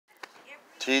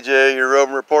TJ, your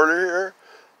roving reporter here.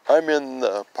 I'm in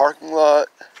the parking lot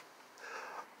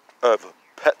of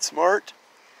PetSmart,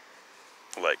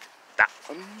 like that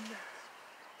one.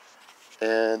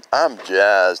 And I'm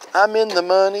jazzed. I'm in the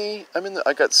money.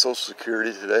 I got Social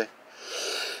Security today,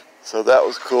 so that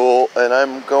was cool. And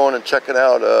I'm going and checking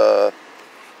out a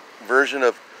version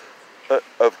of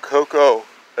Coco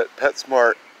at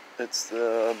PetSmart. It's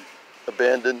the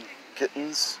abandoned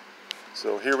kittens.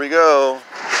 So here we go.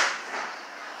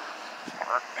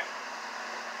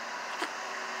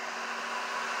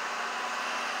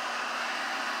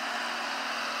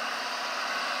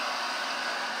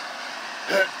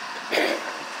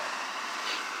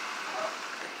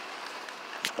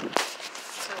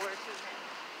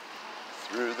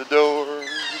 Through the door.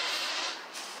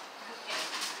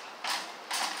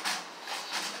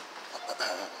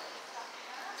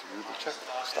 Through the check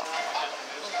stop.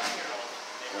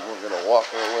 And we're gonna walk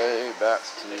our way back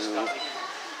to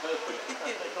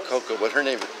Coco, but her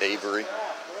name is Avery.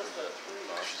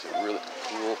 She's a really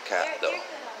cool cat though.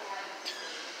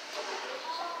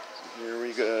 So here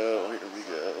we go, here we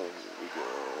go, here we go.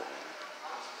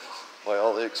 Buy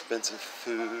all the expensive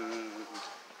food.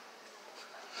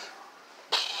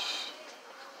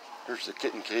 Here's the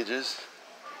kitten cages.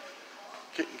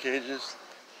 Kitten cages.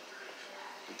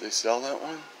 Did they sell that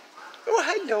one? Oh,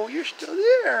 hello, you're still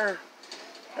there.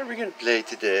 How are we going to play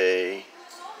today?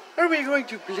 How are we going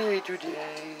to play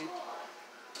today?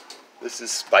 This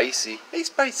is Spicy. Hey,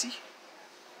 Spicy.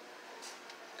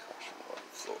 Caution on the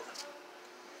floor.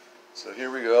 So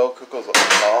here we go. Coco's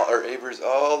or Avery's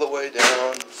all the way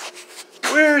down.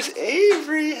 Where's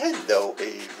Avery? Hello,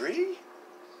 Avery.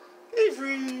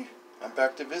 Avery. I'm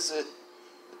back to visit.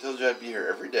 I told you I'd be here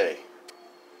every day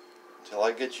until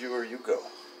I get you or you go.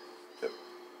 Yep.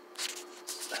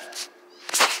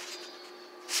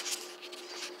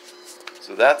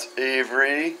 So that's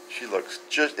Avery. She looks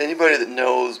just, anybody that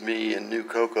knows me and knew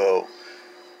Coco,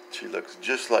 she looks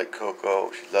just like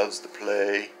Coco. She loves to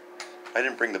play. I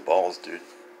didn't bring the balls, dude.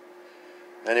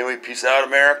 Anyway, peace out,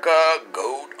 America.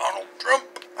 Go Donald Trump.